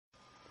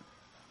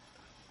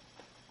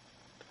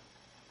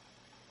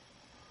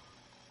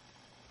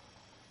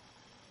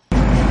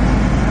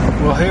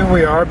Here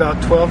we are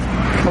about 12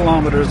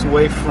 kilometers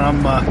away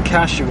from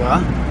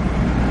Kashiwa,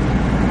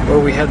 where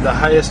we had the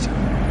highest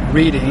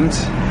readings.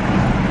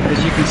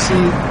 As you can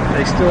see,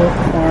 they still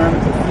farm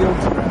the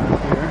fields around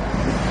here.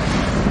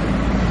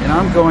 And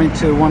I'm going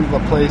to one of the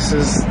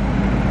places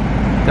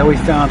that we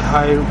found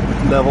high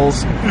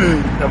levels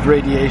of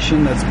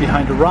radiation that's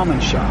behind a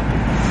ramen shop.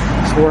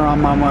 That's where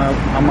I'm on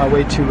my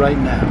way to right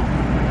now.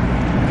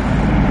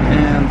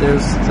 And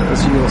there's,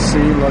 as you'll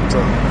see, lots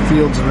of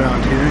fields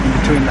around here in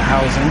between the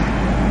housing.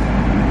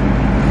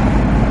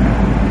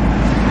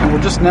 And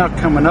we're just now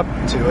coming up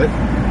to it.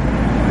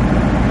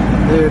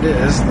 There it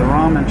is, the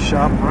ramen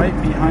shop right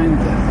behind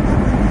the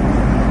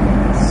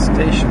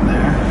station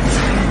there.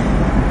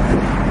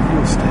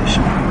 Fuel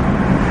station.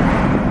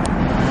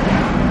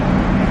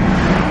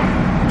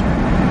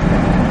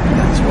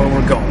 That's where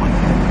we're going.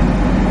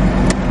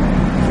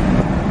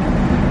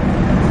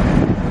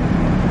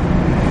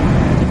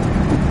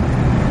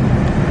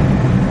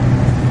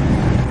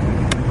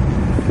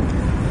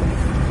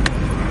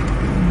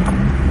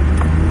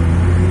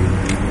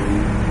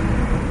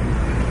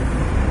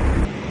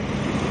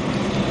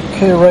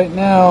 Okay, right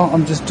now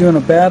I'm just doing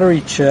a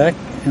battery check,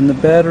 and the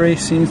battery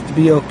seems to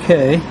be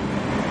okay.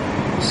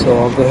 So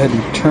I'll go ahead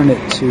and turn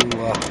it to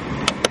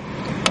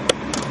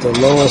the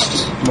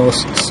lowest,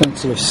 most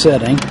sensitive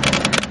setting.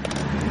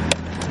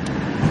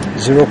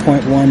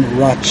 0.1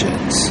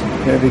 rochets.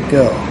 There we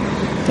go.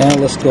 Now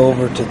let's go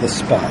over to the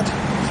spout.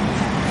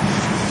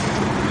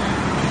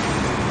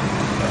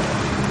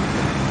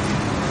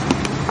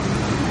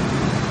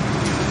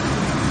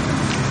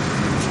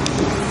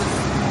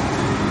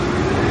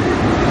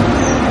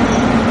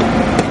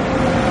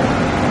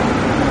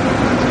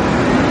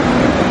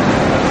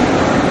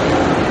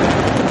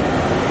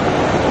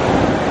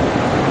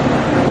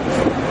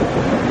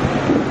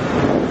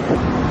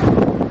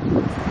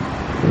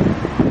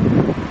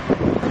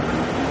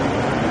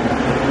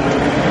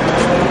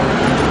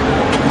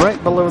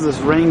 Right below this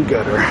rain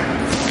gutter.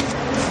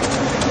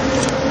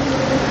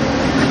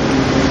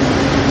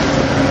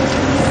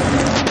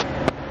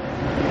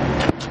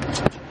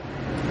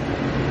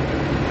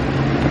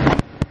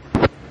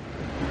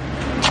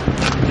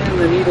 And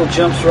the needle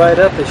jumps right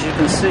up, as you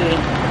can see.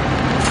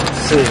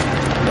 Let's see,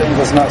 the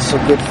angle's not so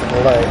good for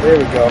the light. There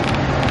we go.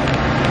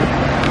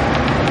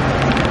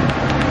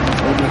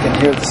 Maybe you can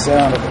hear the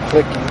sound of the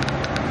clicking.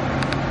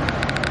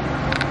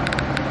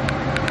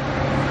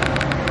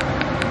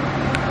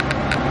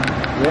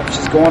 Yep,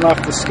 she's going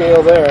off the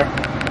scale there.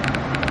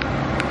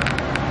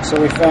 So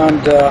we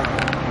found,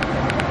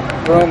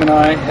 Rome and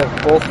I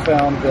have both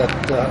found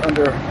that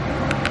under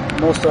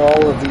most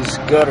all of these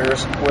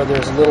gutters where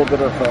there's a little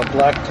bit of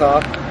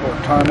blacktop or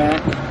tarmac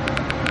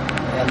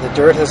and the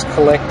dirt has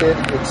collected,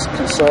 it's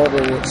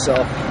consolidated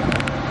itself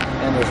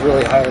and there's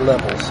really high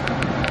levels.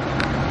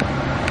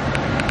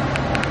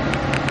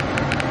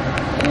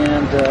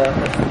 And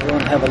if we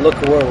want to have a look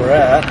at where we're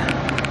at,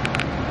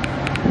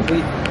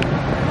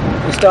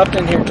 we stopped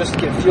in here just to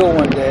get fuel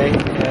one day,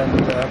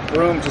 and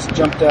Broom just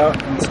jumped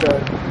out and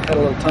had a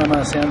little time on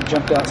his hand,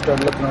 jumped out and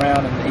started looking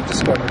around, and he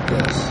discovered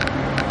this.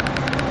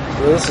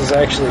 So this is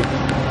actually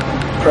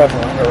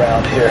prevalent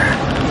around here.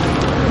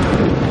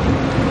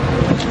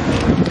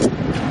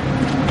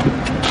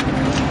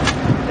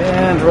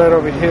 And right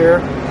over here,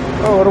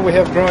 oh, what do we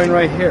have growing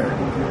right here?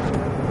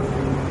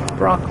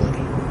 Broccoli.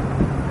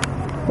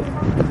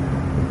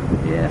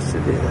 Yes,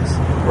 it is.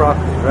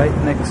 Broccoli right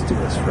next to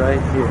us,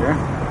 right here.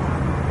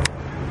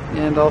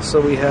 And also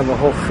we have a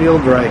whole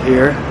field right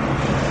here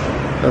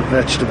of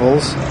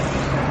vegetables.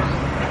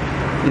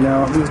 You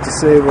know, who's to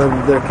say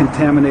whether they're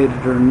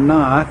contaminated or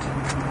not?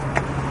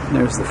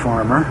 There's the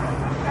farmer.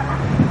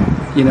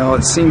 You know,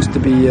 it seems to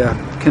be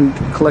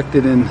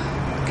collected and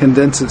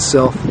condense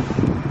itself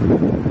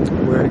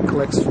where it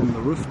collects from the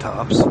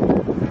rooftops.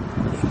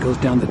 It goes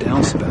down the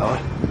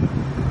downspout.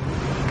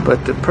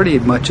 But pretty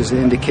much is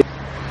indicated.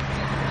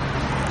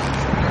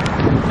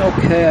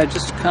 Okay, I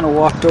just kind of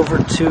walked over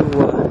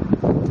to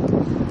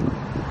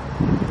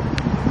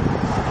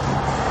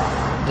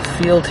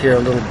field here a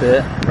little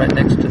bit, right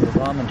next to the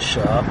ramen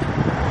shop.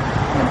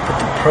 I'm going to put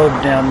the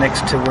probe down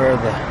next to where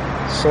the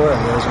soil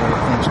is, where the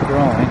thing's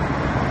growing.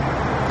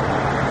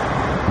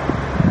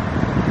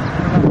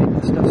 I don't know, maybe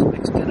the stuff's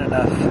mixed in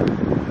enough.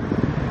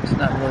 It's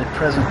not really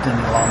present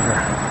any longer.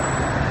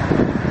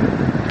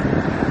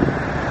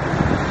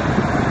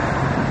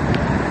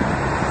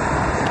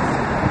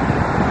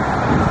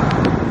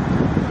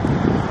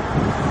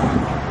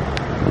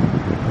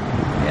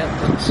 Yeah,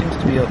 it seems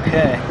to be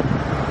okay.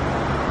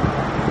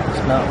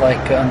 Not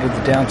like under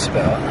the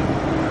downspout.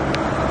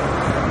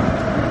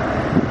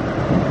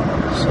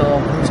 So,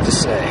 who's to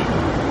say?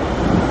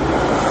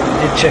 We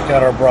did check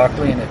out our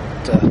broccoli and it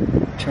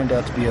turned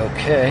out to be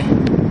okay.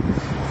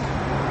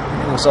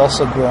 It was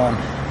also grown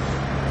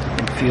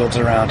in fields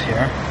around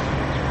here.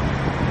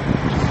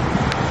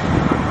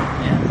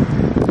 Yeah,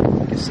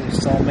 I guess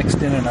it's all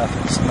mixed in enough,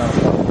 it's not a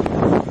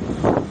problem.